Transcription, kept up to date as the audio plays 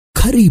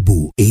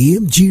Karibu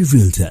AMG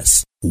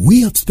Realtors.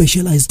 We have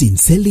specialized in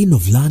selling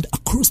of land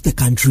across the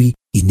country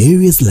in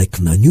areas like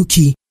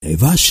Nanyuki,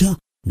 Naivasha,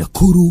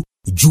 Nakuru,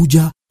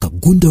 Juja,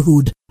 Kagunda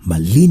Road,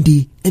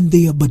 Malindi, and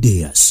the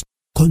Abadeas.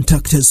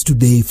 Contact us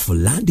today for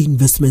land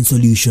investment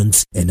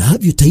solutions and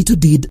have your title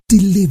deed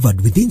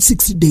delivered within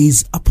 60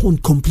 days upon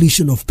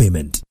completion of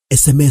payment.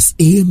 SMS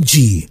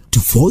AMG to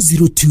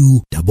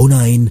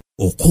 40299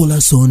 or call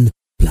us on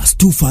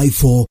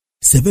 +254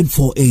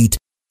 748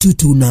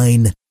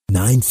 229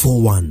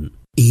 941.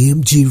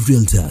 AMG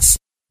Realtors.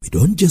 We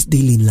don't just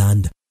deal in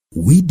land,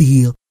 we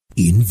deal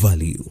in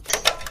value.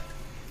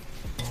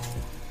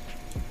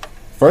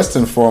 First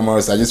and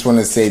foremost, I just want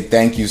to say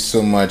thank you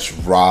so much,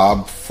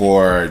 Rob,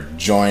 for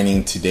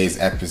joining today's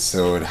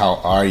episode. How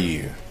are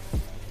you?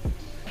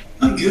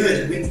 I'm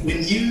good.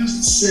 When you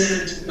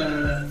said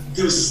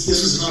this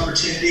was an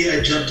opportunity, I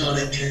jumped on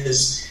it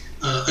because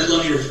I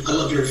love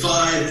your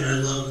vibe and I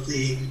love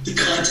the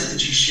content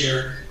that you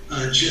share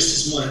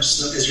just as much.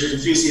 So as your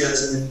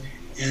enthusiasm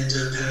and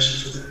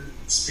passion for the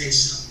space,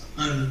 so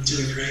I'm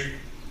doing great.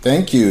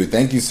 Thank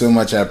you so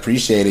much. I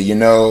appreciate it. You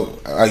know,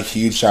 a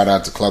huge shout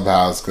out to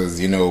Clubhouse because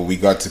we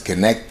got to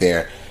connect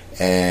there,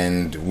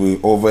 and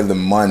over the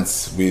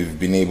months we've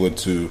been able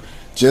to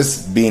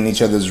just be in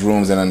each other's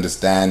rooms and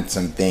understand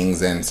some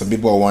things. And some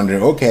people are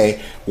wondering,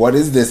 okay, what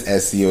is this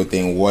SEO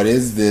thing? What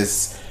is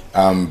this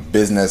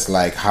business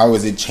like? How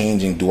is it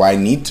changing? Do I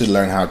need to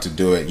learn how to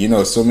do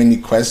it? So many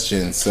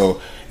questions.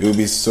 So it would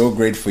be so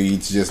great for you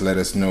to just let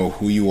us know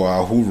who you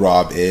are, who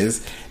Rob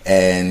is,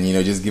 and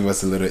just give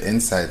us a little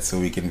insight so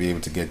we can be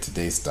able to get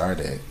today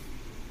started.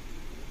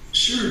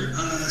 Sure.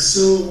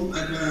 So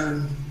I'm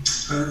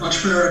an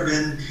entrepreneur. I've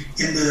been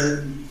in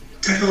the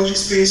technology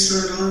space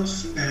started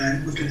off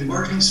and moved into the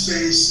marketing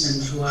space,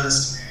 and for the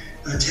last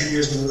 10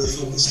 years I've been really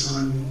focused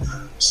on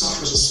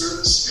software as a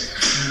service,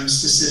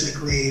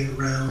 specifically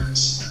around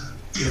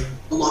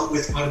a lot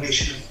with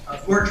automation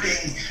of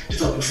marketing,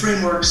 developing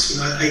frameworks.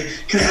 I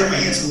kind of have my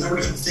hands on a number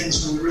of different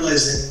things when we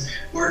realize that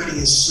marketing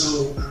is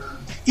so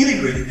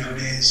integrated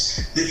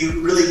nowadays that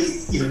you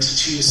really, to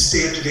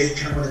stay up to date,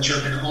 kind of want to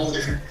jump into all the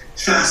different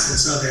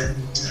facets of it.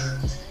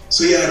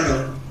 And I don't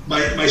know.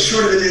 My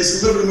short of it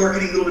is a little bit of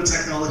marketing, a little bit of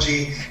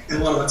technology,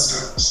 and a lot about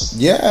startups.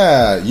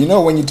 Yeah,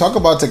 when you talk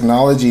about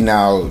technology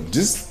now,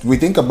 we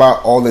think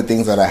about all the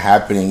things that are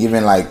happening,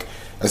 even like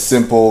a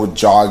simple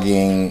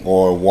jogging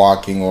or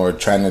walking or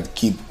trying to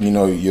keep,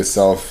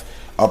 yourself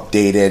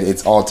updated.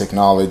 It's all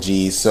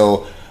technology.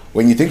 So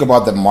when you think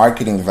about the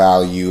marketing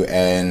value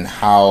and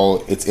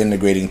how it's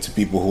integrating to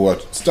people who are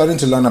starting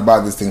to learn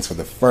about these things for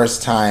the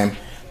first time,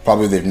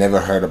 probably they've never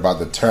heard about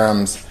the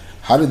terms.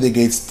 How do they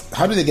get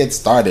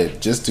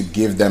started, just to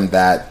give them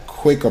that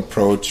quick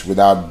approach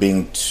without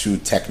being too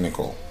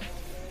technical?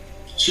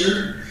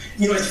 Sure.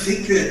 I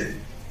think that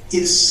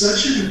it's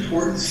such an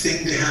important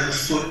thing to have a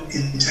foot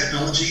in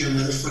technology and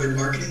another foot in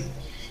marketing.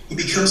 It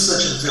becomes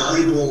such a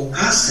valuable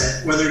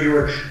asset, whether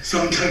you're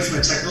coming from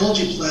a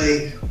technology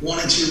play,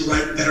 wanting to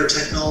write better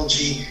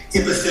technology,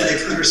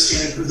 empathetic,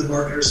 understanding who the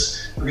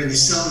marketers are going to be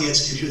selling it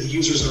and who the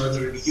users are that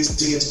are going to be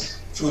using it.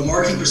 From a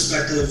marketing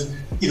perspective,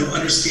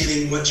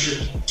 understanding what your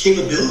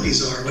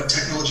capabilities are, what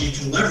technology you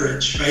can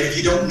leverage, right? If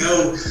you don't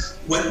know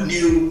what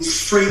new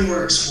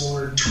frameworks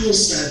or tool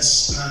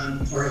sets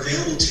are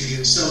available to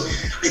you. So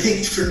I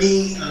think for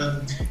me,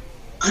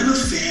 I'm a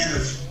fan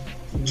of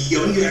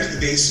going back to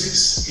the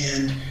basics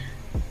and,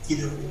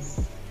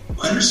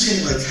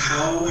 understanding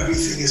how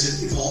everything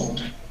has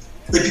evolved.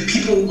 Like the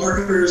people,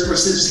 marketers, or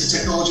citizens,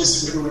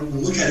 technologists, whatever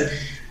we look at it,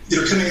 that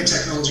are coming in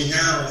technology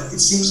now, it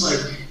seems like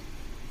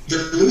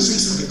they're losing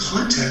some of the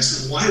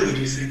context of why we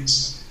do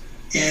things.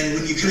 And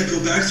when you kind of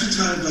go back through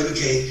time,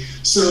 okay,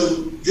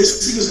 so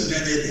this thing was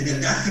invented, and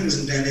then that thing was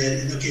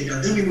invented, and okay,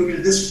 now then we move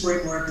into this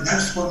framework and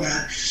that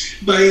format.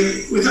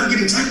 Without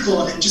getting technical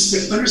on it,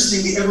 just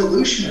understanding the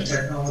evolution of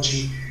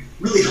technology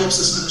really helps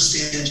us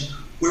understand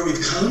where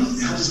we've come,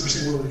 it helps us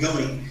understand where we're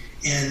going.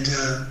 And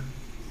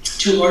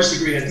to a large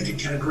degree, I think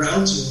it kind of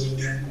grounds you a little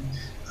bit.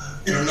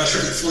 And I'm not sure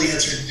if that fully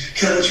answered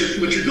kind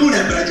of what you're going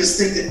at, but I just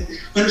think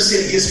that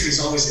understanding history is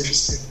always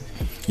interesting.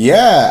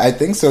 Yeah, I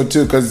think so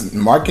too, because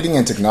marketing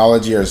and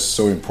technology are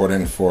so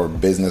important for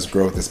business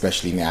growth,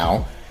 especially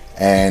now.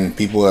 And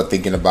people are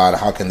thinking about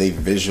how can they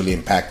visually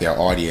impact their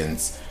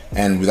audience.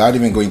 And without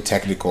even going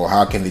technical,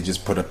 how can they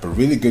just put up a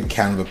really good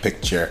Canva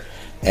picture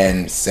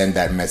and send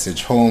that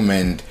message home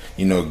and,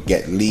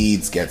 get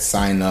leads, get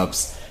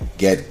signups,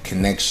 get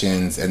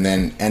connections, and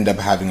then end up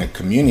having a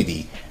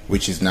community,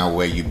 which is now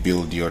where you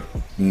build your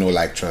know,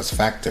 like, trust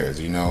factors.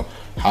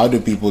 How do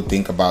people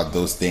think about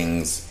those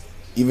things,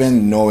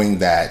 even knowing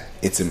that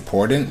it's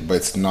important, but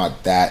it's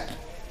not that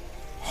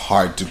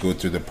hard to go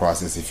through the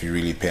process if you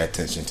really pay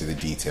attention to the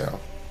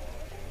detail?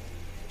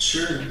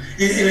 Sure. And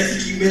I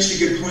think you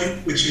mentioned a good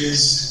point, which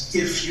is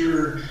if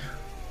you're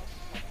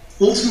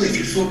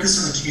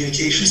focused on a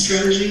communication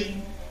strategy,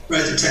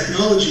 right, the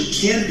technology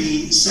can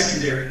be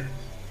secondary,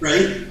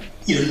 right?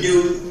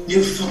 New new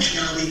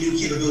functionality, new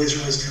capabilities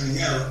are always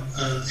coming out.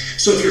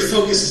 So if your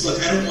focus is,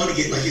 look, I don't want to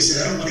get, like you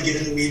said, I don't want to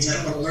get in the weeds, I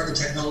don't want to learn the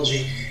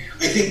technology.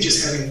 I think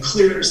just having a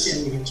clear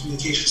understanding of your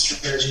communication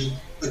strategy,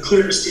 a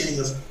clear understanding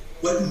of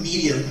what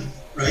medium,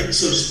 right?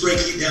 So just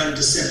breaking it down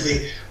into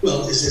simply,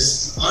 well, is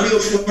this audio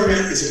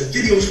format? Is it a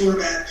video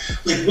format?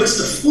 Like, what's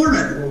the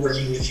format that we're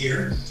working with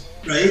here,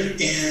 right?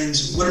 And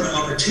what are my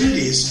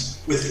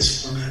opportunities with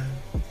this format?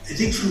 I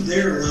think from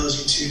there allows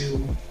you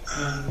to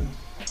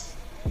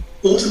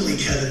ultimately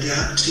kind of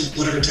adapt to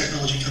whatever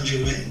technology comes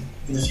your way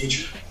in the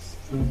future.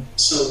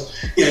 So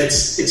yeah,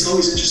 it's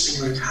always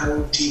interesting, like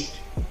how deep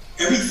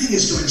everything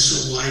is going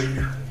so wide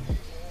now,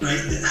 right?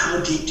 That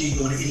how deep do you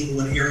go in any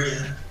one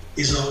area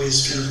is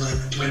always kind of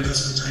like, do I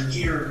invest my time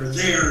here or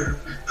there?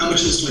 How much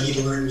of this do I need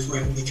to learn before I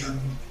can become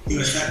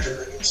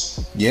effective, I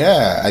guess?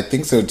 Yeah, I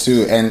think so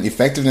too. And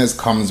effectiveness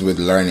comes with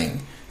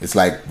learning. It's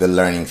like the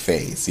learning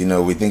phase. You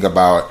know, we think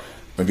about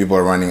when people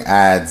are running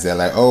ads, they're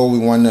like, oh, we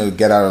want to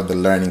get out of the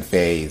learning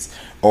phase.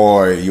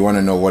 Or you want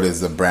to know what is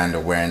the brand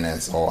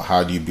awareness, or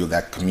how do you build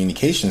that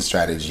communication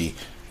strategy?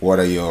 What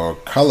are your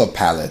color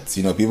palettes?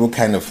 You know, people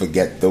kind of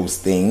forget those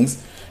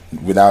things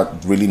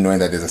without really knowing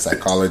that there's a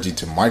psychology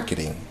to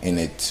marketing in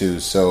it too.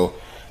 So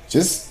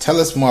just tell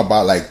us more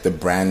about like the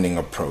branding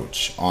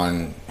approach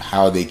on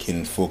how they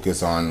can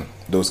focus on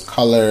those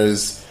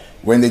colors.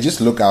 When they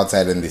just look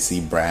outside and they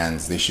see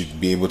brands, they should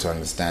be able to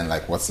understand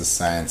like what's the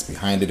science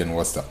behind it and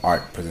what's the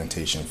art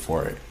presentation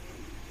for it.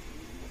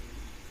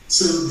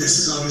 So this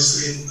is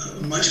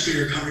obviously a much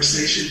bigger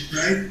conversation,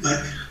 right? But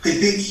I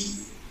think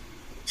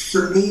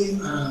for me,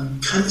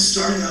 kind of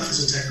starting off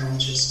as a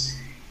technologist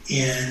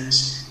and,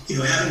 you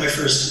know, having my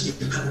first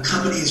couple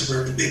companies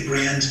where the big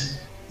brand,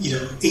 you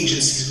know,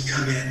 agencies would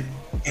come in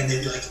and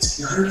they'd be like, it's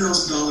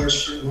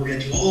 $100,000 we're going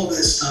to do all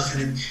this stuff.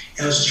 And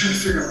I was just trying to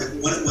figure out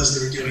like what it was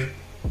they were doing.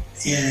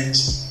 And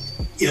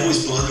it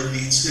always bothered me.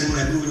 So then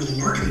when I moved to the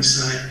marketing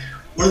side,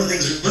 one of the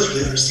things that was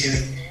really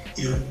understanding,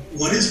 you know,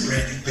 what is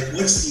branding? Like,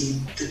 what's the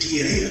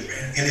DNA of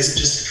brand? And is it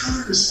just the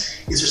colors?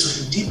 Is there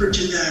something deeper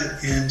to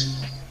that? And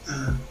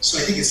so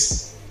I think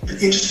it's an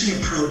interesting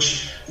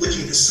approach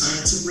looking at the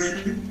science of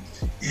branding.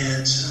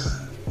 And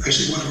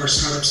actually, one of our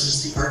startups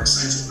is the art and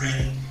science of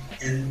branding.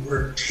 And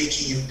we're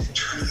taking and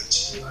turning it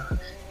into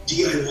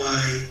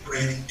DIY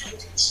branding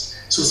tokens.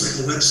 So it's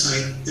like a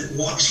website that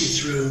walks you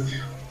through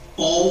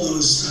all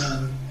those,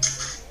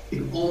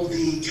 all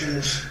the kind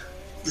of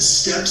the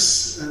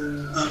steps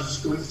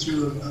of going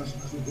through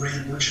of a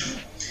brand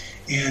workshop,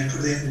 and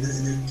put it in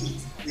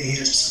the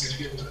hands of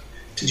somebody to be able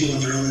to do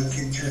on their own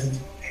in kind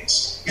of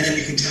ways. And then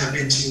you can tap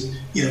into,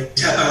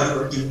 tap out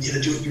or do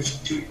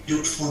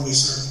it for me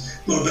sort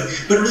of mode.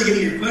 But really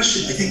getting to your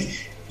question, I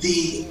think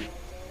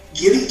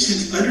getting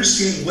to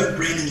understanding what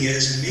branding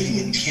is and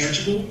making it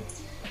tangible,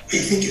 I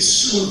think is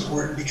so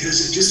important,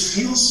 because it just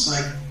feels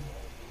like,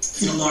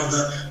 a lot of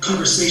the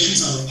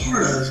conversations I'm a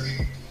part of,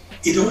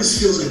 it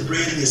always feels like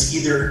branding is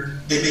either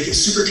they make it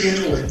super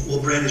tangible, like, well,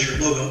 brand is your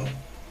logo,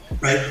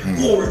 right?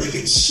 Mm-hmm. Or they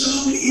get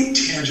so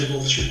intangible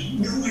that you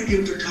have no idea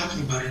what they're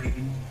talking about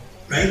anymore,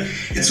 right?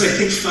 And so I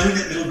think finding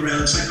that middle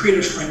ground, so I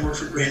created a framework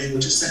for branding,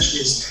 which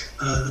essentially is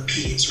the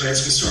P's, right?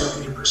 So we start off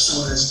with your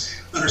personas,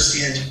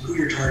 understand who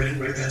you're targeting,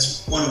 right?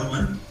 That's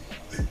 101.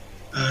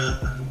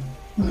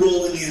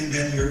 Rolling in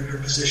then your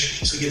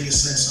position, so getting a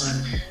sense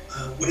on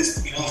what is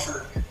it we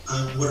offer,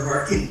 what are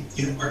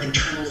our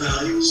internal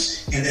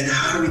values, and then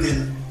how do we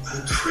then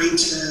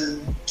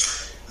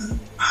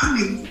how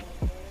do we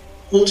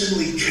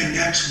ultimately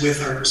connect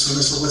with our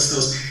persona? So what's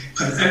those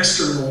kind of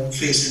external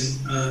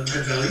facing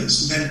type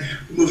values, and then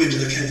we move into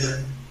the kind of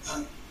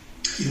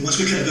the once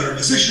we kind of got our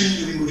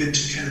position, then we move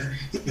into kind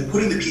of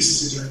putting the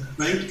pieces together,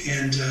 right?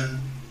 And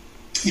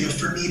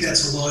for me,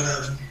 that's a lot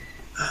of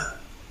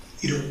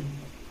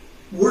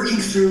working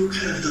through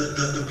kind of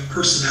the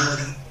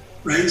personality,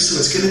 right? So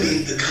it's going to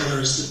be the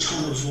colors, the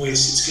tone of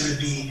voice. It's going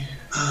to be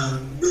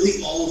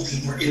really all of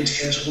the more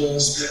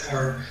intangibles that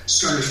are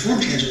starting to form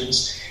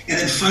tangibles. And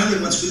then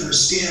finally, once we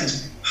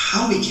understand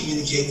how we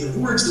communicate, the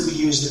words that we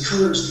use, the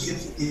colors,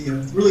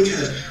 really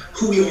kind of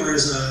who we are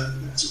as a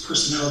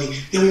personality,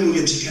 then we move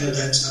into kind of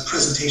that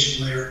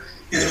presentation layer.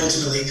 And then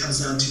ultimately it comes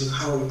down to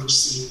how are we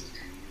perceived.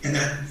 And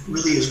that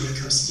really is when it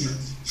comes to,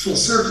 full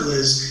circle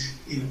is,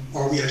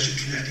 are we actually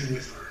connecting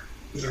with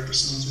our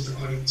personas, with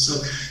our audience?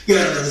 So,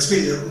 yeah, I don't know, that's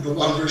maybe the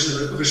long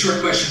version of a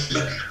short question,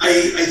 but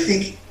I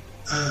think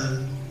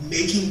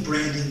making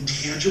branding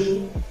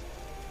tangible,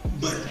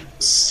 but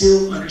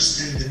still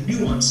understanding the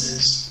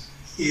nuances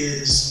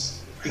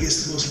is, I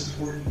guess, the most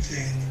important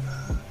thing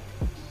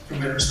from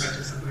my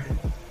perspective for branding.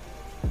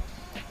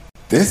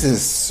 This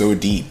is so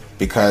deep,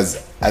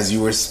 because as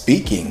you were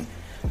speaking,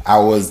 I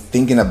was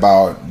thinking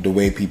about the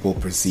way people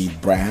perceive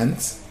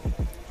brands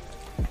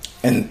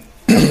and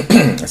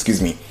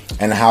excuse me,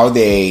 and how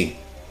they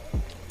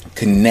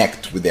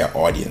connect with their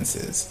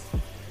audiences.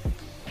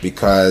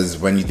 Because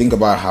when you think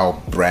about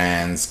how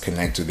brands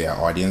connect to their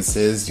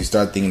audiences, you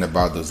start thinking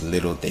about those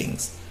little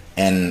things.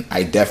 And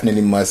I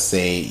definitely must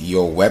say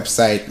your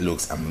website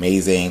looks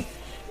amazing.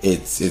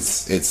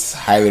 it's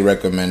highly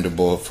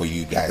recommendable for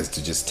you guys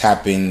to just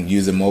tap in,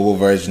 use the mobile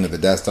version or the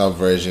desktop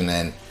version,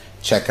 and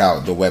check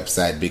out the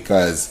website,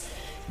 because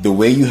the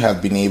way you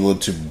have been able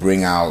to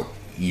bring out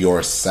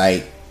your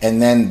site,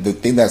 and then the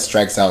thing that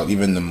strikes out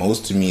even the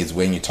most to me is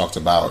when you talked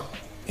about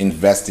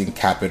investing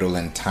capital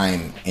and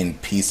time in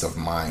peace of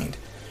mind.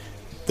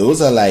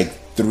 Those are like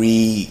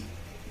 3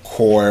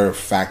 core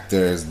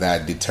factors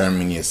that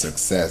determine your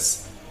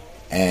success.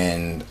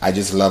 And I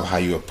just love how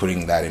you are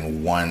putting that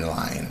in one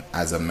line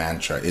as a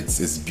mantra.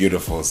 It's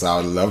beautiful. So I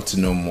would love to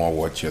know more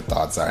what your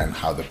thoughts are and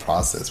how the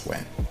process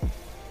went.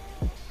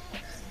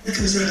 It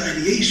comes down to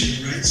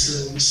ideation, right?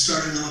 So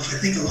starting off, I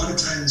think a lot of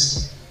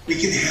times we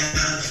can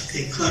have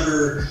a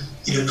clever,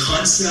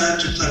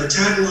 concept, a clever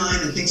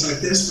tagline and things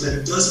like this, but if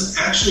it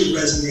doesn't actually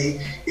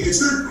resonate, if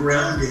it's not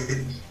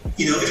grounded,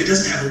 if it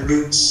doesn't have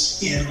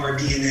roots in our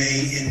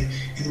DNA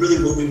and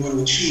really what we want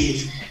to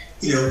achieve,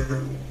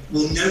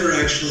 we'll never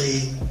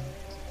actually,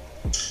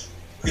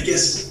 I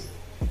guess,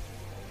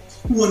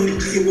 it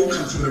won't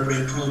come from our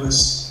brand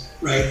promise,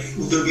 right?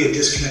 There'll be a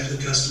disconnect with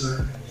the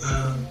customer.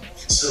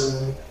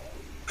 So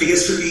I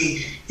guess for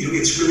me,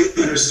 it's really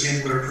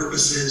understanding what our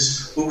purpose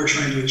is, what we're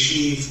trying to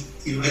achieve.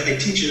 I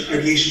teach an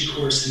ideation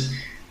course, and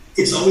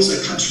it's always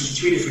comes from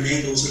 3 different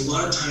angles. And a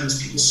lot of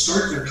times people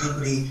start their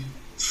company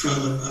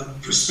from a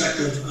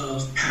perspective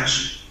of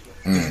passion.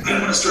 I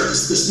want to start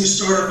this new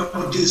startup. I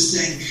want to do this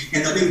thing,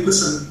 and they'll maybe put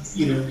some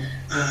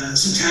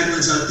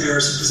taglines out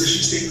there, some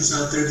position statements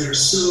out there that are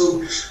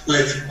so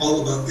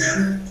all about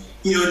them,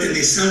 and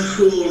they sound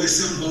cool or they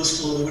sound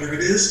boastful or whatever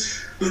it is.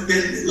 But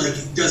then,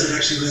 does it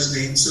actually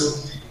resonate?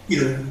 So,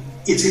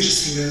 it's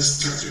interesting to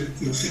start to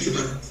think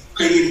about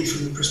ideating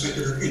from the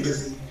perspective of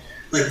empathy.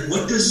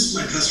 What does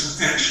my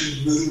customer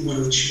actually really want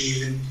to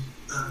achieve? And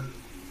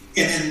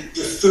then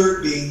the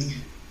third being,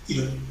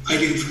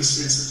 ideating from a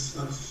sense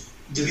of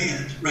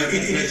demand, right?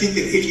 And I think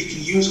that if you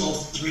can use all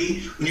 3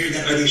 when you're in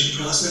that ideation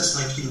process,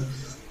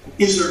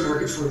 is there a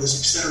market for this,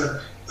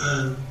 etc.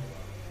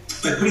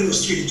 By putting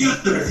those 3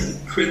 together, I think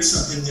it creates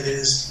something that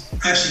is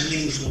actually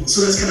meaningful.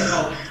 So that's kind of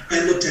how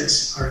I looked at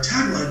our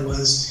tagline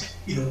was,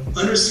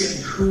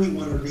 understanding who we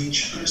want to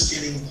reach,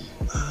 understanding,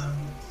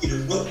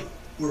 what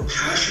we're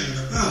passionate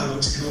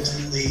about, and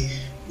ultimately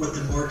what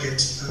the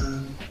market,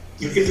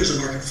 if there's a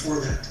market for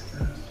that.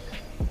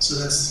 So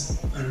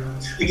that's, I don't know.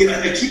 Again,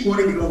 I keep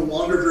wanting to go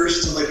longer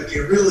versions. I'm okay,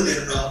 reel it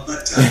in, Rob.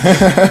 But,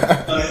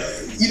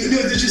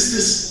 there's just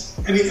this,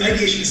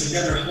 ideation is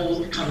another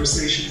whole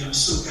conversation that I'm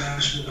so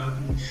passionate about.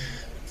 And,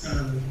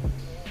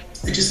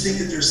 I just think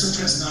that there's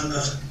sometimes not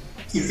enough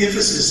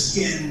emphasis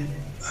in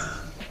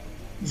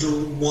the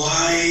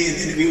why,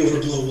 and we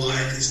overblow why,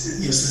 because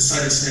since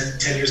Simon Sinek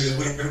 10 years ago,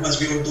 whatever it was,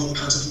 we overblow the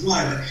concept of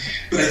why.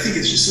 But I think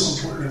it's just so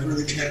important of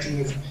really connecting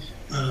with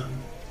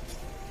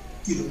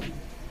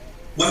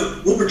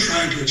what we're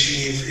trying to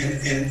achieve,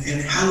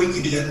 and how we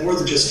can do that more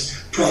than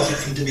just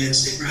profit and demand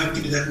state, or how we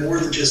can do that more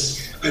than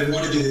just I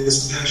want to do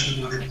this, I'm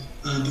passionate about it,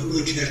 but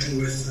really connecting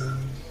with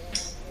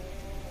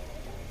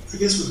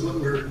with what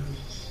we're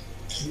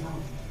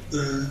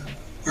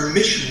our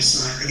missional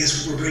side, I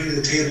guess, what we're bringing to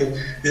the table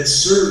that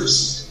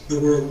serves the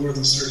world more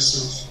than serves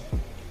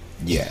self.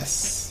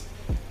 Yes,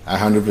 I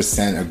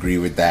 100% agree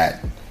with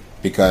that,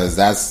 because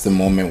that's the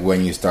moment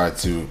when you start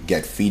to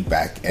get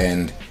feedback.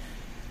 And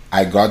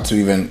I got to,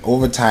 even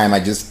over time,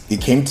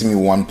 it came to me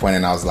one point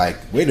and I was like,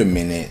 wait a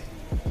minute,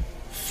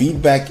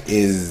 feedback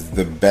is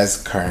the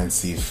best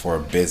currency for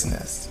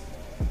business.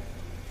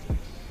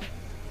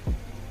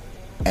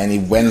 And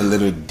it went a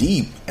little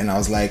deep, and I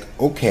was like,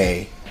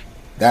 okay,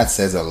 that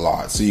says a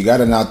lot. So you got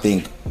to now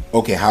think,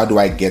 okay, how do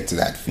I get to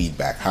that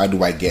feedback? How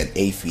do I get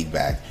a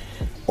feedback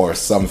or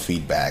some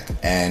feedback?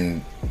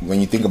 And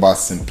when you think about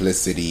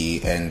simplicity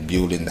and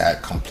building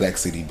that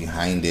complexity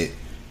behind it,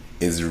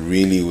 is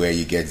really where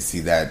you get to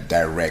see that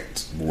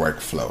direct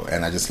workflow.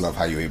 And I just love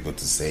how you're able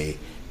to say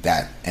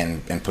that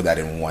and put that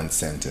in one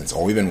sentence,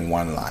 or even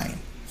one line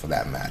for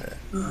that matter.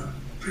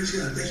 Praise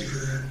God. Thank you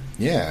for that.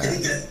 Yeah. I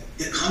think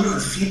that comment on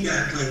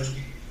feedback,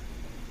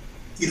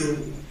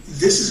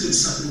 this has been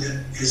something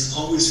that has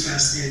always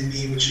fascinated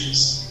me, which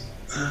is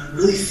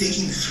really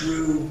thinking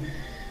through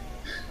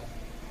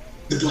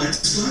the blind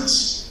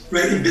spots,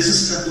 right? And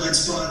businesses have blind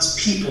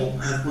spots, people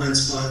have blind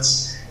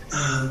spots.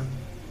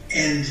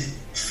 And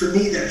for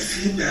me, that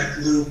feedback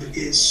loop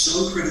is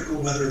so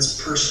critical, whether it's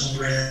a personal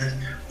brand,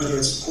 whether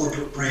it's a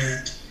corporate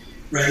brand,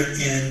 right?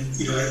 And,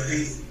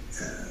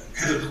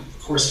 I have a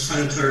course,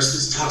 Finding Polaris,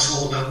 that talks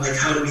all about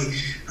how do we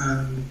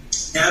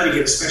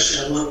navigate,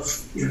 especially I love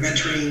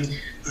mentoring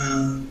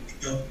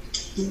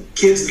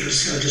kids that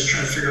are just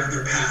trying to figure out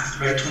their path,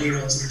 right?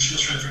 20-year-olds that are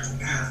just trying to figure out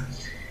their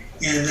path.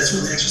 And that's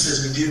one of the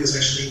exercises we do is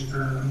actually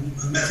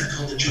a method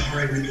called the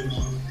Johari window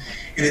model.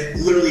 And it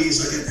literally is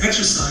like an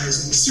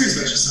exercise, and a series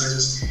of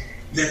exercises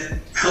that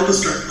help us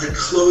start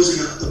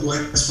closing up the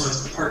blind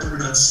spots, the part that we're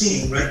not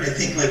seeing, right? And I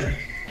think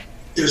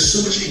there's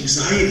so much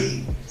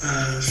anxiety,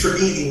 for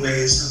me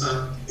anyways,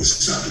 about the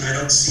stuff that I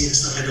don't see, the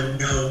stuff I don't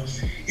know.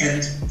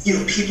 And,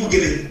 people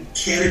giving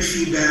candid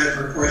feedback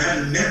or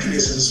having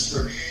mechanisms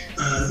for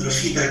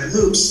feedback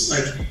loops,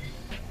 like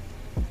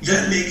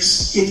that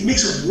makes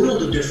a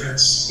world of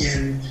difference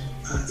in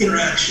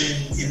interaction,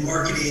 in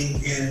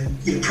marketing,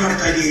 and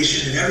product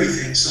ideation and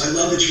everything. So I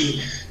love that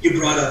you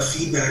brought up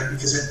feedback,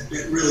 because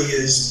that really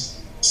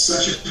is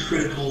such a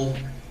critical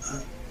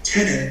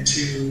tenet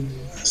to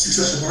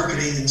successful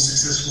marketing and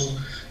successful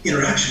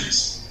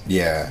interactions.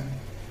 Yeah,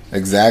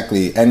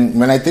 exactly. And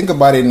when I think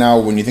about it now,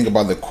 when you think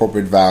about the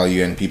corporate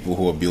value and people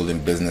who are building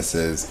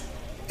businesses,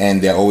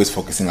 and they're always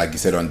focusing, like you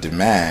said, on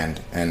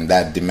demand and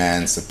that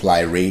demand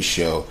supply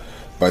ratio,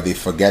 but they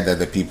forget that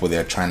the people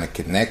they're trying to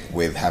connect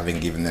with haven't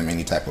given them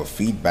any type of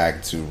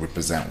feedback to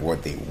represent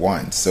what they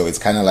want. So it's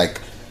kind of like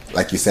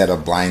you said, a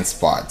blind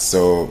spot.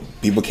 So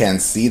people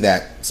can't see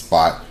that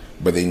spot,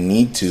 but they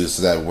need to,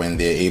 so that when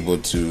they're able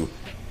to,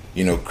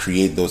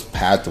 create those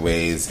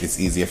pathways, it's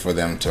easier for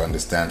them to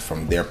understand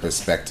from their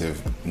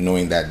perspective,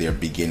 knowing that they're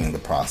beginning the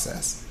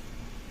process.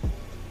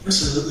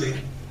 Absolutely.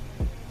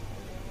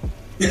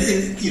 And I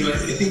think,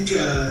 speaking,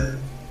 I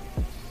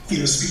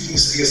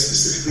guess,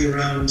 specifically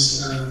around,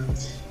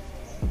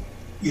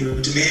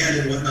 demand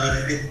and whatnot,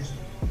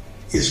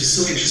 it's just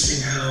so interesting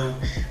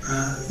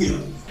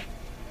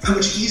how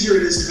much easier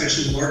it is to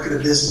actually market a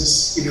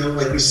business.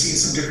 Like we've seen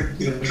some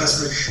different,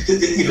 customers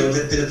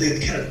that they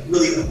kind of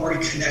really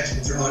already connected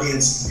with their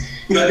audience.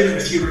 I've been in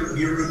a few of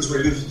your rooms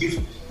where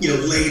you've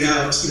laid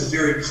out,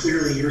 very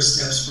clearly your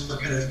steps for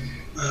kind of,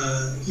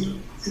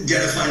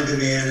 identifying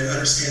demand and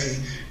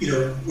understanding,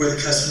 where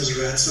the customers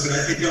are at. So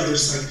I know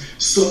there's like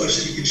so much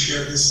that you can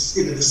share into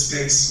this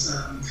space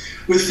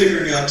with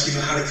figuring out,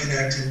 how to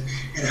connect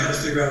and how to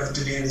figure out if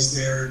the demand is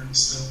there.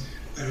 So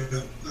I don't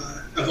know.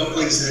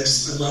 Like I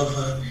said, I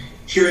love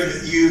hearing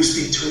that you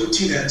speak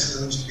to that to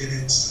those who've been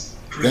in. So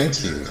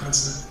thank you.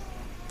 Concept.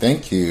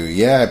 Thank you.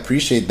 Yeah, I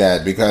appreciate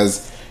that,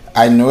 because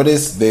I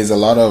noticed there's a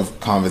lot of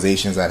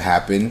conversations that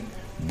happen,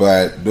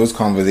 but those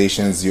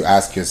conversations you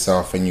ask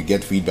yourself and you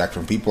get feedback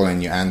from people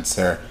and you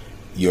answer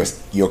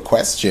your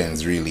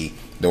questions, really,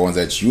 the ones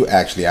that you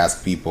actually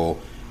ask people,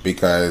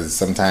 because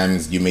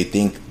sometimes you may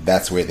think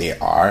that's where they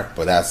are,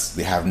 but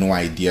they have no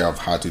idea of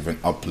how to even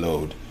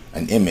upload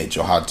an image,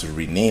 or how to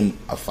rename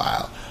a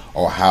file,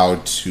 or how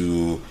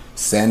to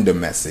send a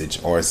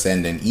message or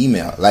send an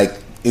email. Like,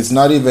 it's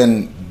not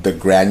even the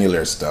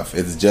granular stuff,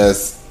 it's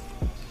just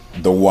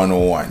the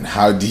 101.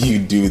 How do you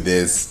do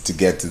this to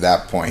get to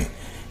that point?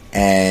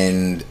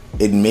 And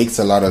it makes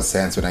a lot of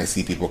sense when I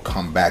see people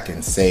come back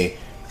and say,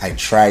 I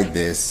tried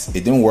this,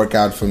 it didn't work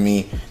out for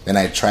me, then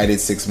I tried it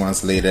 6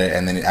 months later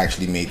and then it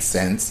actually made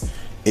sense.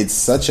 It's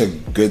such a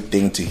good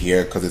thing to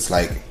hear, because it's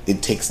like,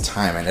 it takes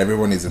time and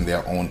everyone is in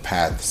their own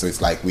path. So it's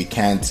like, we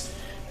can't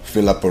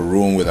fill up a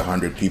room with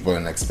 100 people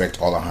and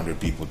expect all 100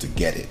 people to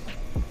get it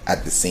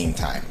at the same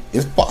time.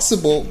 It's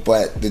possible,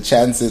 but the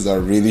chances are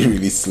really,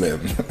 really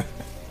slim.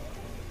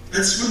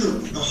 That's one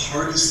of the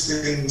hardest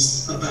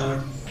things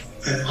about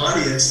an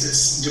audience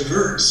that's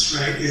diverse,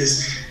 right?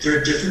 Is there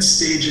are different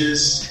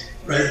stages,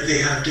 right? They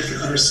have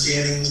different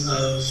understandings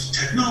of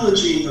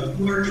technology, of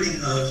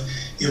marketing, of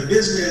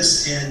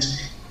business, and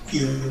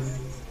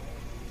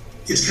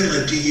it's kind of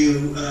like,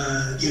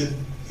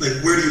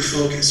 like, where do you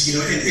focus?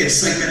 And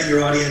segmenting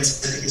your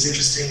audience, I think, is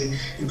interesting,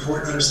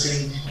 important,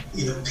 understanding,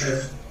 kind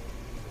of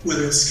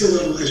whether it's skill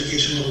level,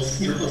 education level,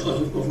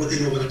 of what they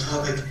know about a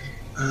topic,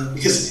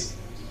 because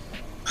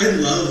I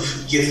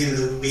love getting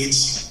into the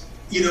weeds,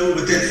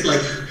 but then,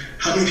 like,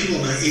 how many people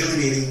am I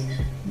alienating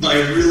by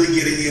really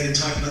getting in and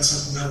talking about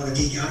something I want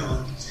to geek out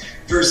on,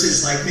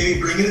 versus like maybe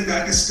bringing it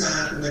back a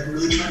step and like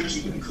really trying to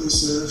keep it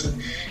inclusive.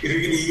 And if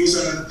you're going to use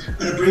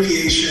an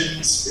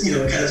abbreviation,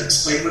 kind of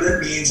explain what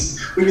it means.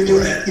 And we've been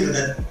doing that,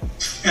 that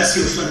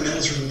SEO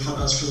fundamentals room in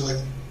Clubhouse for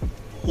like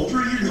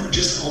over a year now,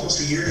 just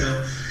almost a year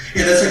now.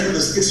 And that's like one of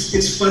those,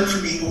 it's fun for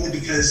me only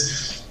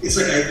because it's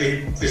like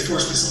I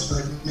force myself to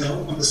like, no,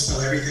 I'm going to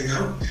spell everything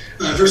out.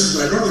 Versus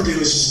what I normally do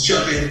is just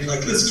jump in and be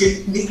like, let's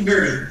get neat and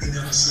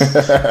nerdy, So,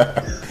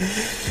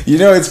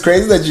 yeah. It's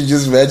crazy that you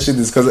just mentioned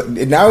this, because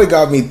now it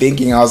got me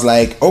thinking. I was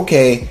like,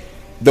 okay,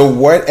 the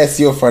word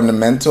SEO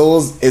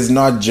fundamentals is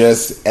not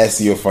just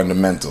SEO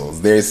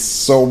fundamentals. There's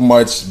so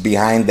much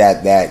behind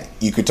that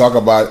you could talk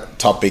about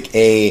topic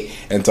A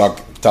and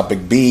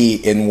topic B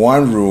in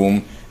one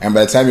room, and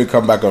by the time you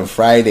come back on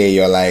Friday,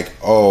 you're like,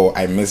 oh,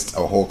 I missed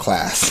a whole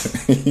class.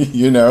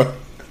 Yeah,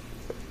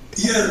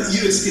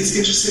 it's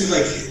interesting.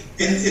 Like,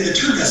 and the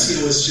term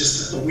SEO is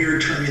just a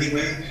weird term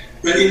anyway.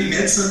 Right? It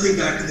meant something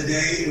back in the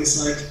day. It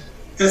was like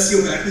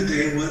SEO back in the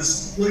day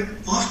was like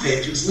off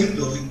page. It was link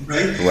building,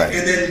 right?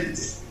 And then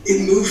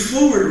it moved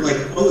forward. Like,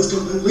 oh, let's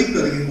don't do link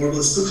building anymore, but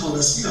it's still called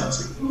SEO.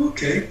 It's like, oh,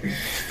 okay.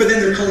 But then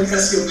they're calling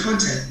SEO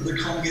content, or they're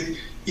calling it,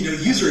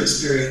 user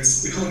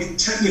experience. They're calling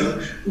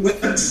it,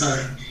 web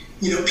design.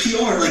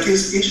 PR. Like,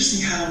 it's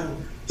interesting how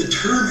the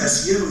term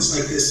SEO is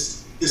like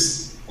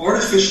this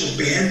artificial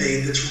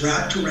band-aid that's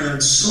wrapped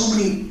around so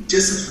many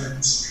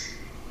disciplines.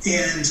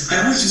 And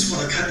I always just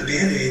want to cut the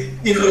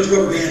band-aid, the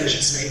rubber band, I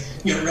should say,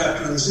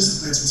 wrapped around those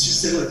disciplines, and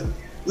just say, look,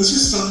 let's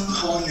just stop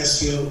calling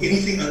SEO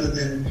anything other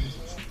than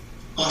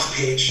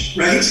off-page,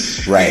 right?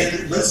 Right.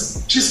 And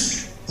let's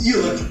just,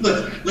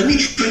 look, let me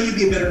train you to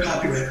be a better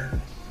copywriter.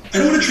 I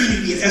don't want to train you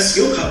to be an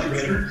SEO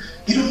copywriter.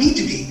 You don't need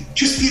to be.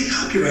 Just be a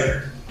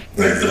copywriter.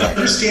 Right? Exactly. But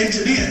understand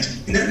demand.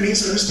 And that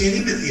means understand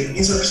empathy. It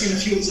means understand a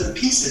few of these other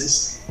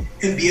pieces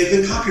and be a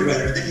good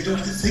copywriter. Then you don't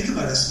have to think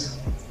about SEO.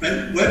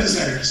 Right? Web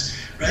designers,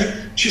 right?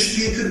 Just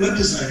be a good web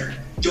designer.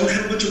 Don't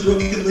have a bunch of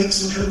broken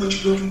links. Don't have a bunch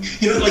of broken,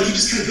 like you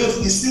just kind of go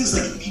through these things.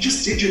 Like if you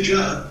just did your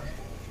job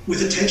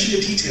with attention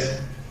to detail,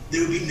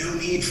 there would be no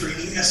need for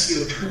any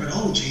SEO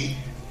terminology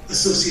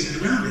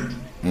associated around it.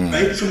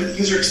 Right? From a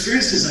user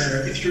experience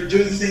designer, if you're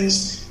doing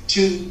things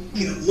to,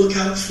 look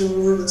out for,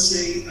 let's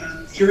say,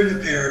 hearing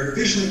impaired or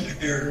visually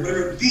impaired or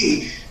whatever it would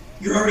be,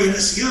 you're already in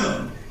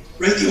SEO,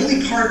 right? The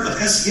only part of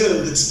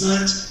SEO that's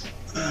not,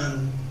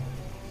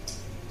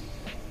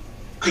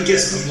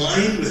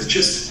 aligned with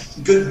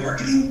just good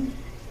marketing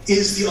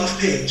is the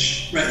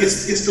off-page, right?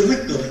 It's the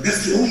link building.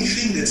 That's the only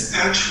thing that's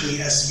actually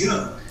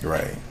SEO.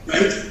 Right.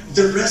 Right?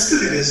 The rest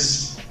of it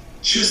is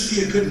just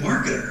be a good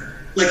marketer.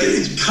 Like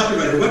a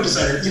copywriter, web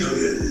designer,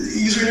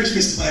 user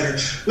interface provider,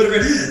 whatever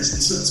it is.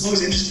 And so it's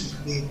always interesting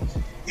for me.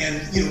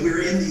 And,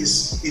 we're in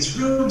these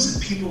rooms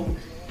and people,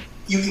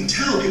 you can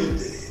tell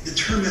the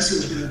term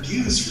SEO has been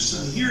abused for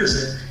so many years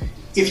that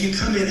if you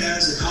come in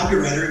as a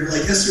copywriter, you're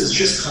like, SEO is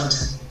just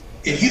content.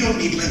 And you don't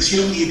need links, you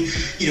don't need,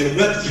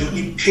 web, you don't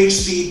need page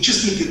speed,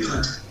 just need good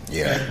content.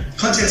 Yeah. Right?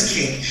 Content's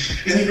king.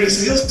 And then you bring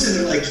somebody else in,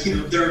 they're like,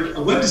 they're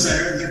a web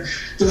designer, and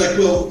they're like,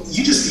 well,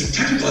 you just need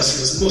technical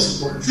SEO is the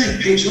most important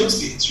thing, page load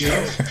speeds,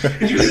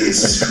 And you're like,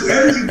 it's just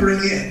whoever you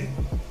bring in,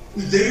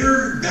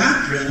 their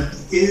background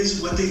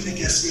is what they think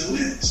SEO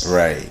is.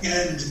 Right.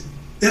 And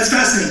that's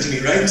fascinating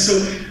to me, right? And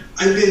so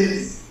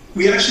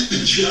we actually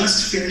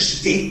just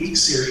finished an 8-week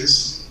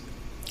series.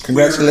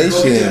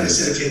 Congratulations. I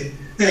said, okay,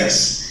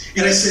 thanks.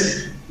 And I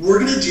said, we're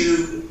going to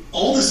do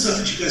all the stuff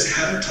that you guys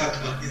haven't talked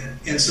about yet.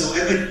 And so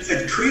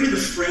I created a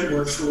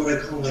framework for what I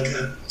call like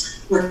a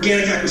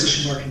organic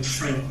acquisition marketing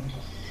framework.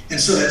 And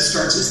so that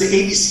starts, it's the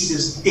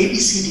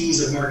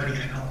ABCDs of marketing,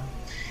 I call it.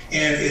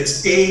 And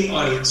it's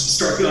audience.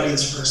 Start the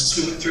audience first.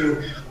 So we went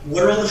through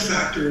what are all the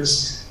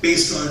factors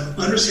based on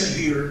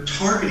understanding who you're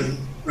targeting,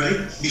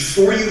 right?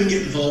 Before you even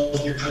get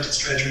involved in your content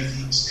strategy and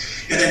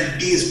things. And then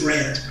B is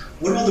brand.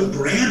 What are all the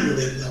brand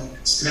related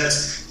elements? And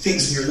that's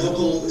things in your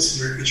local, it's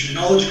your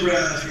knowledge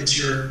graph, it's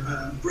your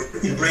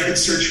branded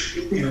search,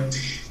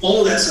 all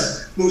of that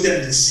stuff. Move that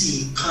into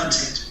C,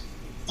 content.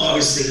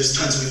 Obviously, there's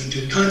tons we can do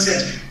with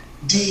content.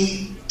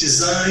 D,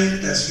 design,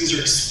 that's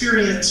user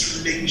experience,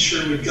 really making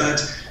sure we've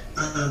got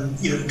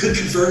good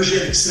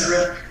conversion,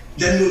 etc.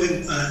 Then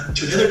moving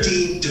to another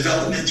D,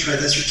 development, right?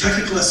 That's your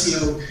technical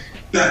SEO.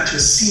 Back to a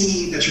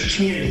C, that's your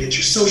community, it's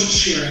your social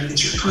sharing,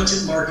 it's your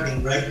content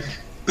marketing, right?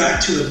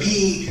 Back to a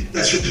B,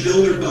 that's your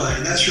build or buy,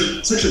 and that's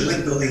your essentially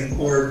link building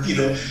or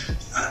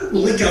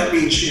link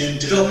outreach and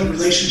developing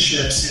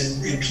relationships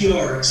and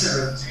PR,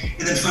 etc.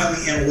 And then finally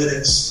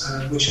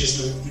analytics, which is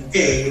the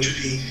A, which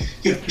would be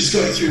just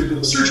going through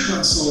Google Search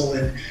Console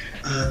and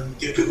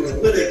Google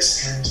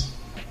Analytics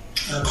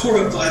and Core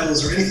Web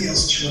Vitals or anything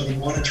else that you want to be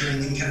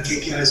monitoring, any kind of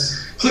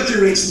KPIs,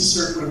 click-through rates and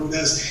search, whatever it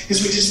does.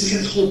 Is we just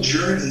look at the whole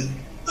journey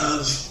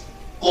of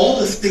all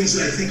the things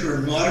that I think are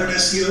modern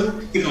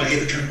SEO, even though I hate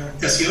the term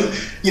SEO,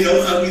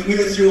 we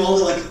went through all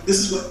the, this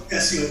is what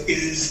SEO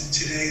is in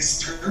today's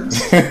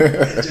terms.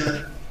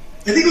 And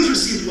I think it was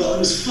received well. It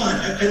was fun.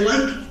 I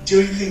like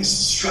doing things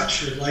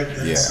structured like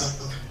that. Yeah.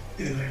 So,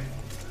 anyway.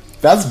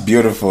 That's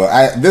beautiful.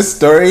 This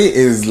story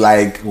is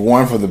like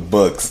one for the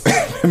books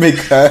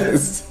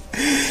because,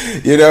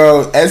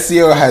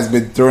 SEO has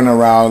been thrown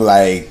around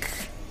like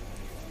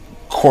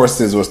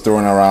courses was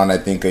thrown around, I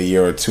think, a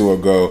year or two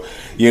ago.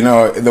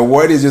 The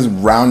word is just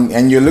round,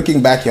 and you're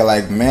looking back, you're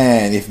like,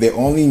 man, if they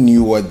only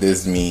knew what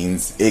this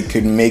means, it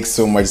could make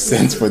so much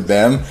sense for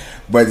them.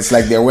 But it's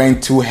like they're wearing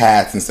 2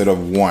 hats instead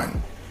of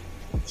 1.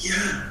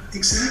 Yeah,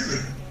 exactly.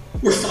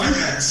 Or 5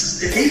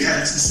 hats, 8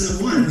 hats instead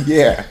of 1.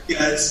 Yeah. Yeah,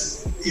 and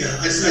that's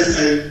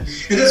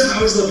what I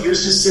always love.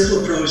 Yours just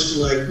simple approach to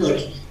look,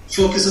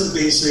 focus on the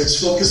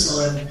basics, focus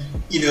on,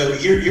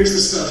 here's the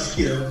stuff,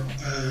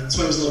 that's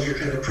why I always love your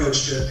kind of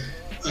approach to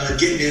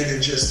getting in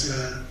and just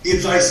the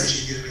advice that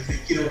you give, I think.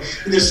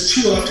 And there's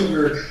too often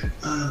we're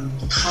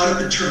caught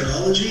up in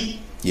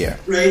terminology, yeah,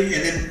 right? And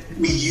then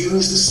we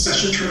use the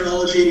special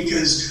terminology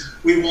because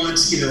we want,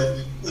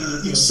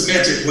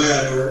 semantic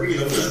web or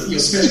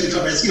semantic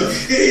comments.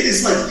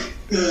 It's like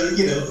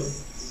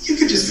you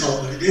could just call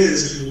it what it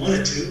is if you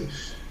wanted to,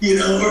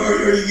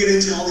 or you get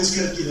into all these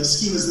kind of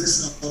schemas,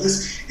 this and all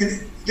this,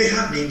 and they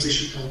have names. They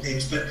should call it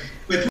names, but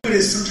my point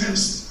is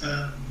sometimes.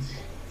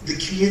 The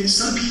community,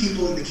 some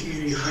people in the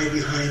community hide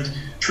behind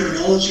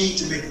terminology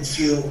to make them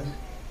feel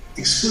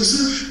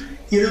exclusive,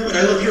 and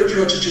I love your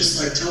approach of just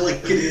tell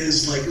like it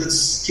is,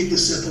 let's keep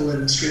this simple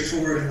and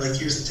straightforward and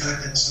here's the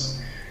tactics.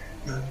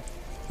 So,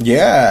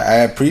 yeah, I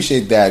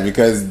appreciate that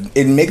because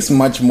it makes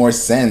much more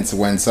sense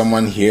when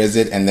someone hears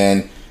it and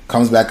then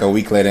comes back a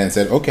week later and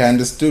said, okay, I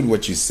understood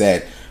what you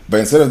said.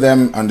 But instead of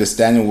them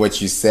understanding what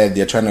you said,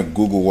 they're trying to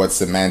Google what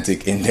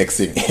semantic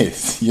indexing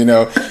is,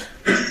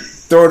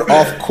 throw it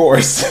off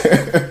course.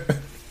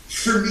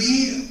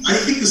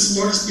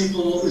 smartest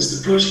people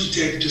is the approach you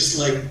take, just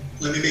like,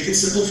 let me make it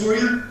simple for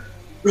you,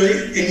 right?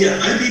 And yeah,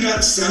 I may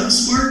not sound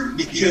smart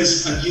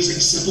because I'm using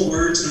simple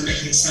words and I'm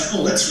making it sound,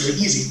 oh, that's really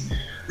easy,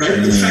 right?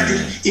 But the fact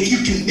that if you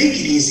can make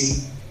it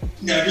easy,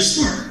 now you're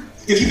smart.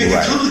 If you make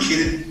it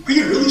complicated, are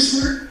you really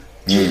smart?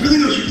 Do you really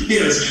know what you're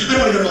doing? I don't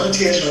want to go on a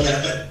tangent on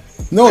that, but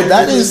no,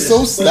 that is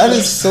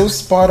so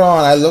spot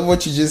on. I love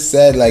what you just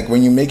said. Like,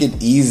 when you make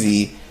it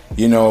easy,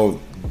 you know,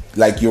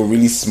 like, you're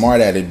really smart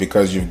at it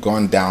because you've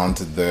gone down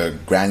to the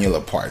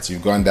granular parts.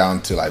 You've gone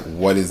down to, like,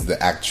 what is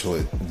the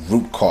actual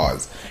root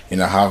cause? You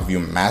know, how have you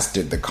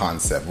mastered the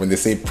concept? When they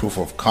say proof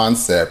of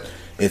concept,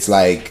 it's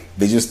like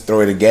they just throw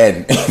it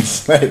again.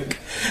 It's like,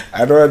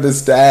 I don't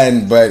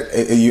understand, but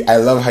I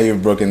love how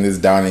you've broken this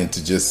down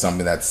into just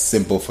something that's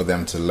simple for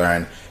them to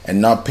learn and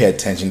not pay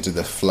attention to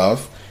the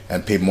fluff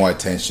and pay more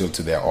attention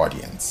to their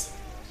audience.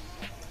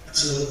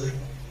 Absolutely.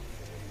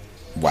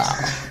 Wow.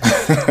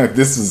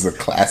 This is a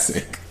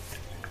classic.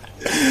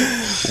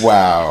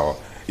 Wow.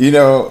 You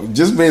know,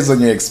 just based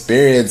on your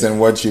experience and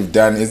what you've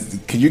done,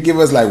 could you give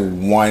us like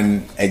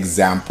one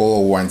example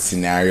or one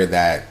scenario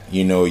that,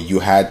 you know, you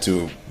had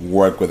to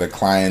work with a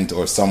client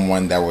or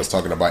someone that was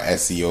talking about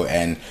SEO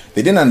and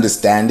they didn't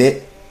understand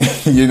it,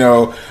 you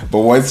know, but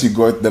once you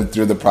go them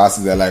through the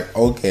process, they're like,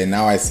 okay,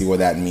 now I see what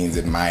that means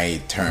in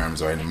my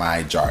terms or in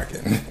my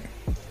jargon.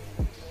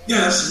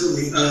 Yeah,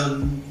 absolutely.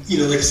 You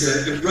know, like I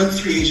said, I've run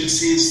 3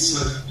 agencies, so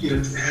I've, you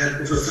know, had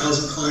over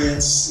 1,000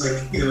 clients.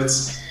 Like, you know,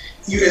 it's,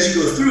 as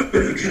you go through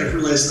it, you kind of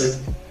realize, like,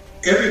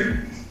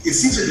 it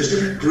seems like there's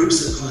different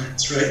groups of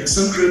clients, right?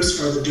 Some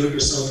groups are the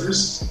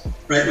do-it-yourselfers,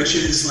 right? Which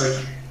is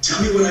like, tell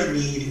me what I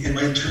need and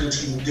my internal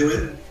team will do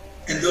it.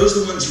 And those are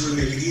the ones who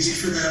really make it easy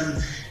for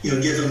them, you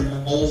know, give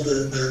them all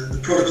the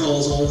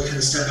protocols, all the kind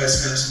of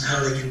step-by-steps and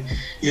how they can,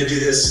 you know, do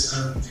this.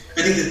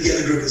 I think that the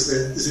other group is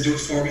the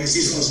do-it-for-me. It's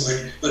these ones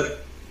like, look,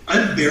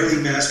 I'm barely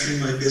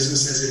mastering my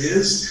business as it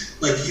is.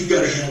 Like, you've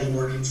got to handle the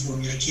marketing for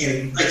me. I'm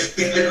just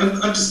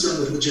dealing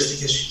with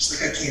logistic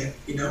issues. Like, I can't,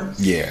 you know?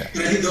 Yeah.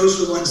 And I think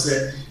those are the ones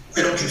that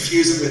I don't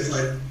confuse them with,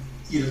 like,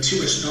 you know, too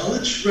much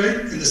knowledge, right?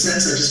 In the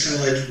sense, I just kind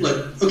of like,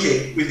 look,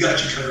 okay, we've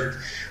got you covered,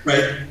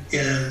 right?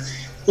 And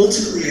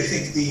ultimately, I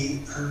think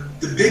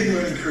the big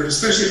learning curve,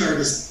 especially if I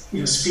were to, you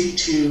know, speak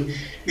to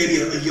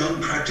maybe a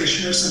young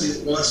practitioner, somebody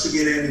that wants to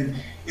get in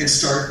and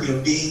start, you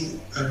know,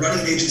 being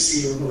running an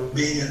agency or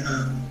being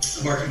a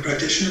marketing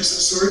practitioner of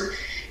some sort,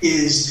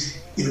 is,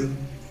 you know,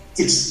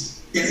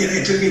 it's, and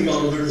it took me a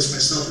while to learn this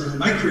myself. And in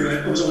my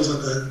career, I was always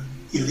about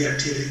the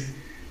activity,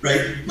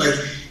 right? Like,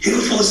 hey,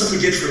 look at all the stuff we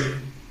did for you.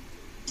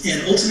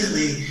 And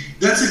ultimately,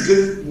 that's a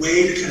good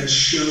way to kind of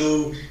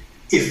show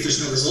if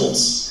there's no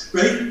results,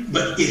 right?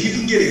 But if you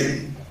can get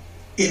in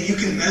and you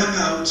can map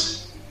out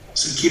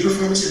some key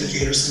performance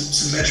indicators,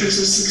 some metrics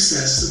of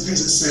success, some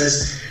things that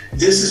says,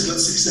 this is what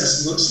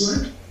success looks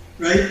like,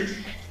 right?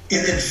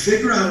 And then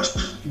figure out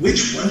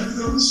which one of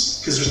those,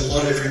 because there's a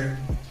lot of different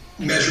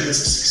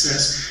measurements of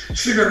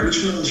success, figure out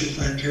which one of those your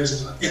client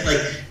cares about. And,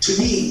 like, to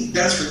me,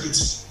 that's what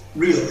it's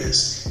real,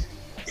 is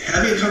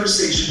having a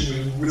conversation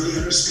where you really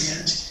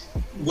understand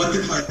what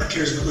the client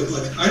cares about.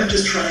 Look, I'm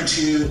just trying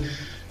to,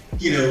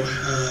 you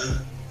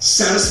know,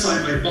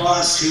 satisfy my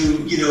boss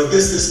who, you know,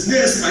 this, and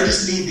this, and I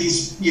just need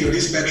these, you know,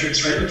 these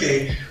metrics, right?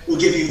 Okay, we'll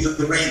give you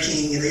the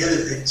ranking and the other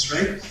things,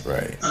 right?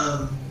 Right.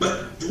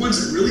 But the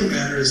ones that really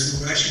matter is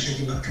when we're actually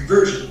thinking about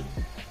conversion,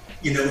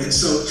 you know. And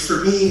so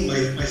for me,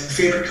 my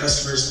favorite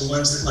customers are the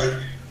ones that, like,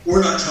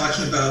 we're not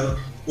talking about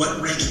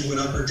what ranking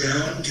went up or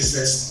down,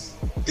 because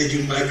they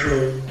do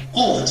micro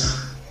all the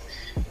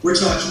time. We're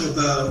talking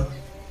about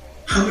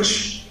how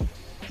much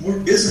more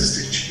business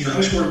did you know, how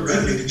much more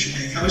revenue did you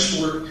make? How much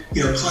more,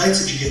 you know,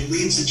 clients did you get,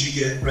 leads did you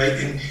get, right?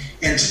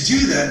 And to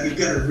do that, you've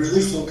got to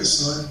really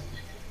focus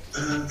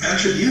on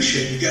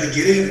attribution. You've got to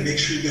get in and make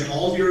sure you get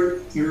all of your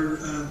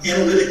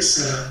analytics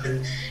set up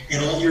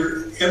and all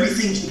your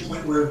everything to the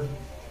point where,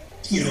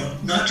 you know,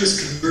 not just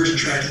conversion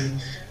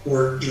tracking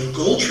or, you know,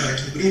 goal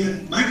tracking, but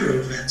even micro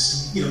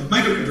events, you know,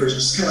 micro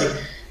conversions. It's kind of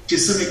like, did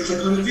somebody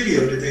click on a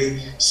video? Did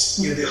they,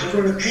 you know, they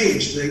hover on a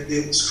page?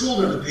 They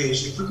scroll down the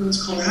page? They click on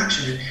this call to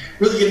action? And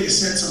really getting a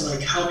sense on,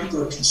 like, how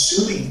people are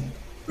consuming,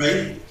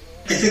 right?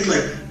 I think,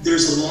 like,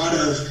 there's a lot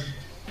of,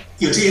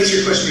 you know, to answer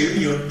your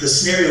question, you know, the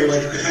scenario, like,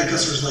 I've had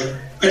customers like,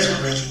 I just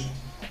want ranking.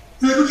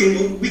 And I'm like, okay,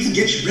 well, we can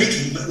get you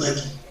ranking, but, like,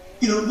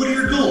 you know, what are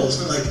your goals?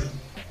 And I'm like,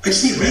 I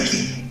just need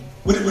ranking.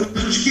 What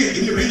would you get?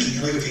 Give me a ranking.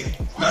 I'm like, okay,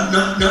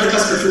 not a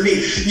customer for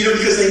me, you know,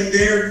 because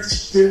they're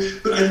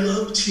but I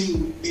love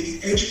to maybe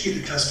educate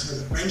the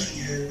customer that ranking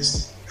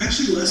is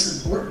actually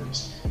less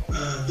important.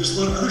 There's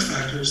a lot of other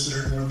factors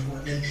that are more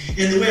important.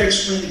 And the way I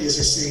explain it is,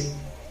 I say,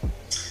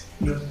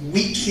 you know,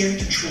 we can't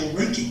control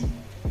ranking,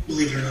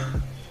 believe it or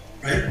not,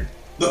 right?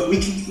 But we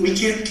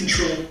can't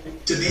control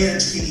demand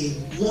to any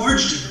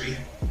large degree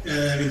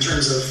in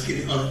terms of,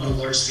 you know, on a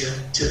large scale,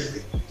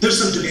 typically.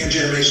 There's some demand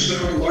generation,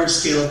 but on a large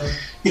scale,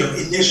 you know,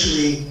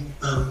 initially,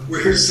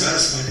 we're here to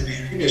satisfy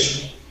demand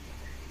initially.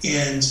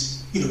 And,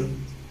 you know,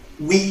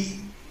 we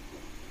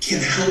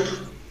can help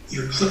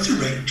your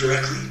click-through rate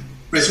directly,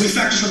 right? So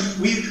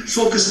we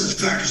focus on the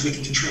factors we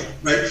can control,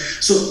 right?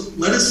 So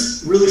let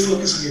us really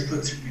focus on your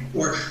click-through rate,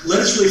 or let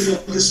us really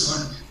focus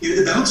on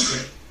the bounce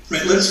rate,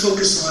 right? Let us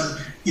focus on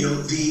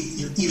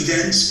the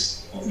event,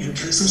 kind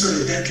of some sort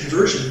of event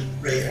conversion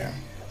rate. Yeah.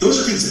 Those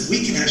are things that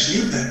we can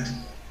actually impact.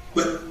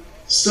 But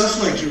stuff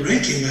like your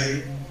ranking,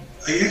 I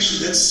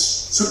actually, that's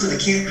something I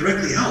can't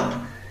directly help,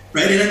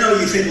 right? And I know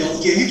you think, well,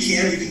 yeah,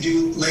 you can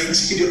do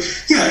links, you can do,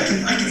 yeah,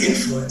 I can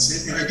influence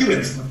it, and I do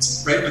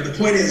influence it, right? But the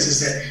point is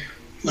that,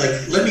 like,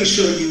 let me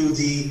show you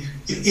the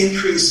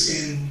increase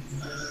in,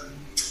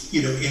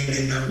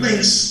 in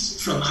links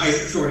from high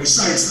authority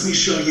sites. Let me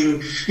show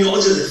you, all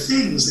those other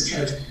things that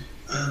kind of,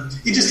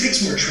 it just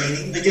takes more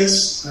training, I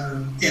guess.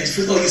 And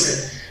for, like I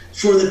said,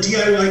 for the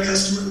DIY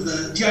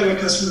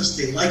customers,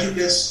 they like it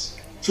best.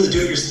 For the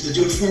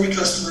do-it-for-me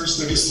customers,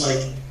 they're just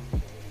like,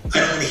 I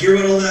don't want to hear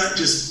about all that.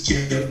 Just,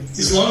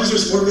 as long as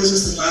there's more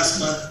business than last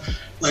month,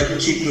 like, we'll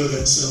keep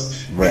moving. So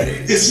right.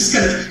 It's just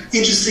kind of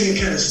interesting and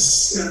kind of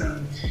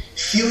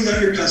feeling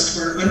out your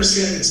customer,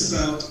 understanding it's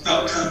about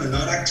outcome and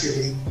not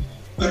activity,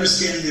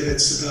 understanding that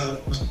it's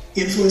about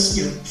influence,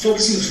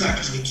 focusing on the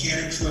factors we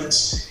can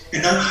influence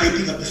and not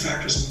hyping up the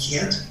factors we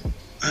can't.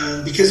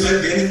 Because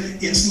I've been in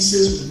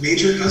instances with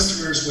major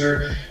customers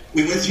where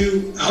we went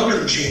through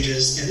algorithm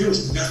changes and there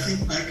was nothing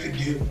I could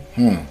do,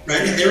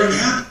 right? And they're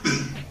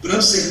unhappy. But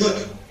I'm saying,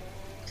 look,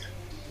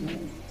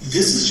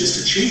 this is just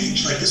a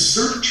change. Like, the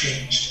SERP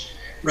changed,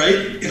 right?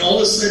 And all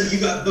of a sudden you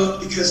got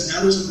bumped because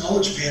now there's a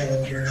knowledge panel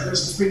in here. Now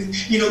there's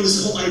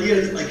this whole idea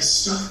that, like,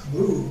 stuff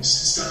moves,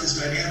 stuff is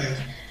dynamic,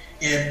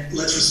 and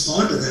let's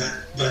respond to that.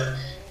 But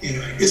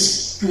anyway,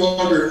 it's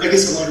longer. I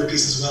guess a longer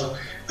piece as well.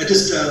 I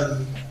just,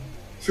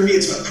 for me,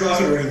 it's about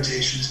profit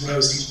orientation is what I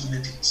was teaching my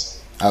mentees.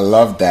 I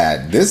love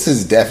that. This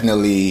is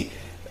definitely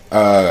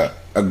a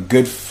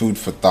good food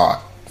for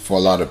thought for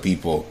a lot of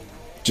people.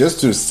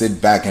 Just to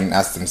sit back and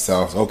ask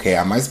themselves, okay,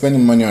 am I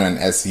spending money on an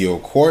SEO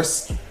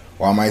course,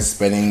 or am I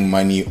spending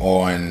money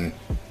on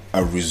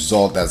a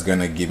result that's going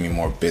to give me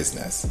more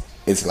business?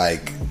 It's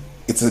like,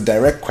 it's a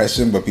direct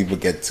question, but people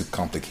get too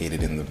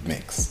complicated in the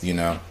mix,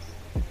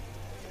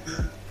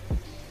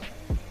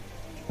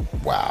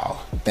 Wow.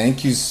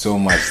 Thank you so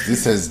much.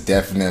 This has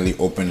definitely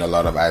opened a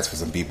lot of eyes for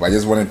some people. I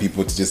just wanted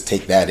people to just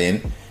take that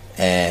in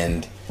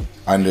and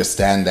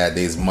understand that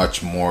there's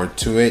much more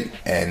to it,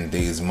 and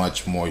there's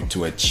much more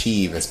to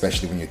achieve,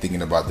 especially when you're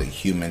thinking about the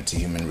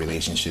human-to-human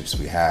relationships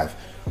we have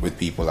with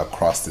people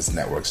across these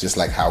networks, just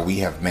like how we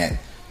have met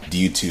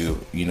due to,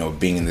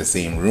 being in the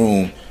same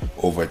room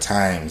over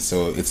time.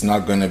 So it's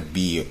not going to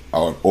be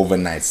an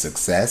overnight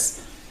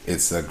success.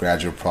 It's a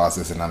gradual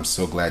process, and I'm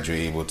so glad you're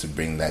able to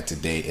bring that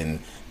today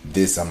in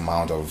this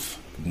amount of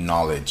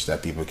knowledge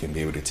that people can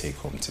be able to take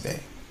home today.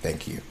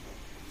 Thank you.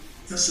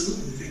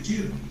 Absolutely. Thank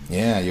you.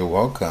 Yeah, you're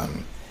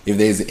welcome. If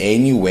there's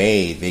any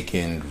way they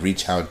can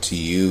reach out to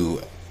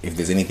you, if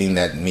there's anything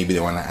that maybe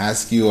they want to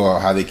ask you or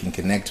how they can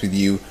connect with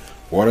you,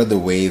 what are the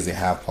ways they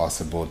have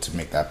possible to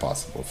make that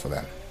possible for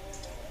them?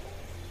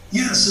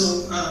 Yeah,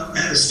 so I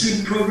have a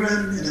student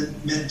program and a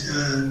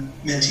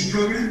mentee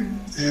program.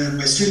 And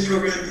my student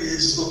program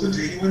is open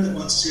to anyone that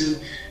wants to.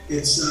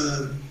 It's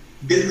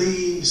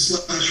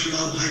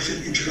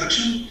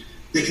bit.ly/Rob-introduction.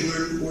 They can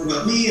learn more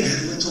about me and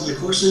have links to all my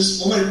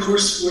courses. All my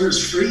courseware is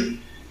free.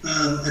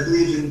 I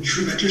believe in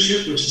true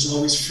mentorship, which is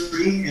always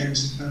free. And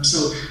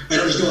so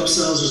there's no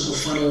upsells, there's no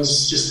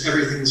funnels, just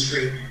everything is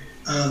free.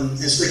 And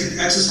so they can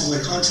access all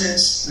my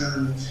contents.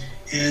 And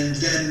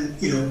then,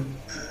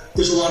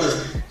 there's a lot of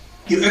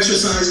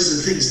exercises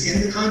and things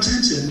in the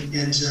content.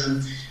 And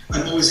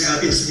I'm always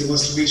happy if somebody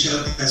wants to reach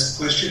out and ask a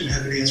question, and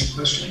happy to answer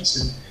questions.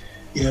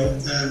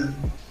 And,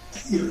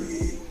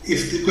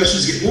 if the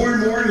questions get more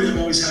and more, I'm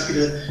always happy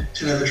to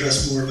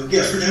address more. But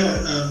yeah, for now,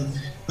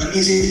 I'm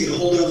easy to get a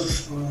hold of.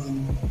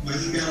 My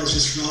email is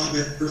just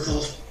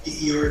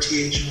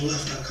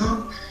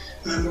rob@bertholf.com.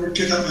 Or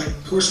check out my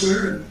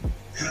courseware, and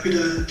happy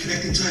to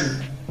connect in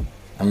time.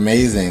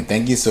 Amazing.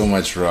 Thank you so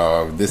much,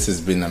 Rob. This has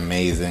been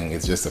amazing.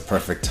 It's just a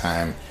perfect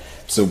time.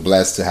 So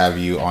blessed to have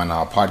you on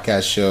our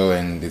podcast show,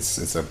 and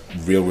it's a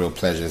real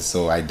pleasure.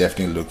 So I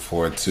definitely look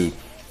forward to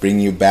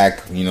bringing you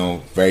back,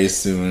 very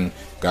soon,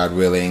 God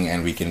willing,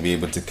 and we can be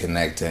able to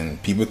connect,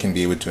 and people can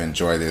be able to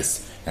enjoy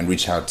this and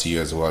reach out to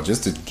you as well,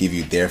 just to give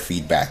you their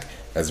feedback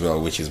as well,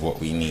 which is what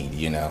we need,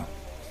 I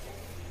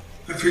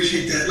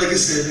appreciate that. Like I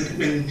said,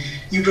 when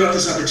you brought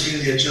this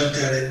opportunity, I jumped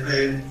at it.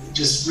 I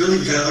just really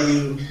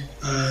value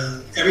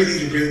everything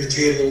you bring to the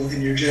table,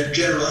 and your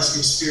generosity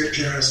of spirit,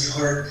 generosity of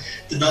heart,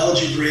 the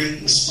knowledge you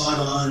bring is spot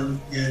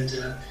on, and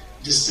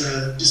just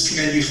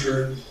commend you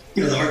for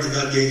the heart that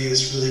God gave you.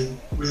 Is really,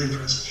 really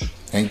impressive.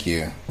 Thank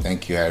you.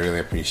 I really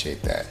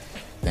appreciate that.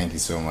 Thank you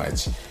so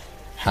much.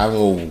 Have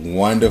a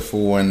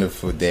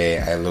wonderful day.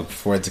 I look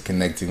forward to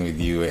connecting with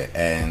you,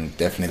 and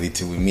definitely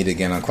till we meet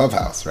again on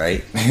Clubhouse,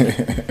 right?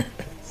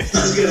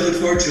 Sounds good. I look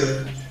forward to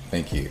it.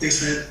 Thank you.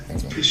 Thanks, man.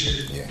 Thanks, man.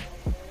 Appreciate it. Yeah.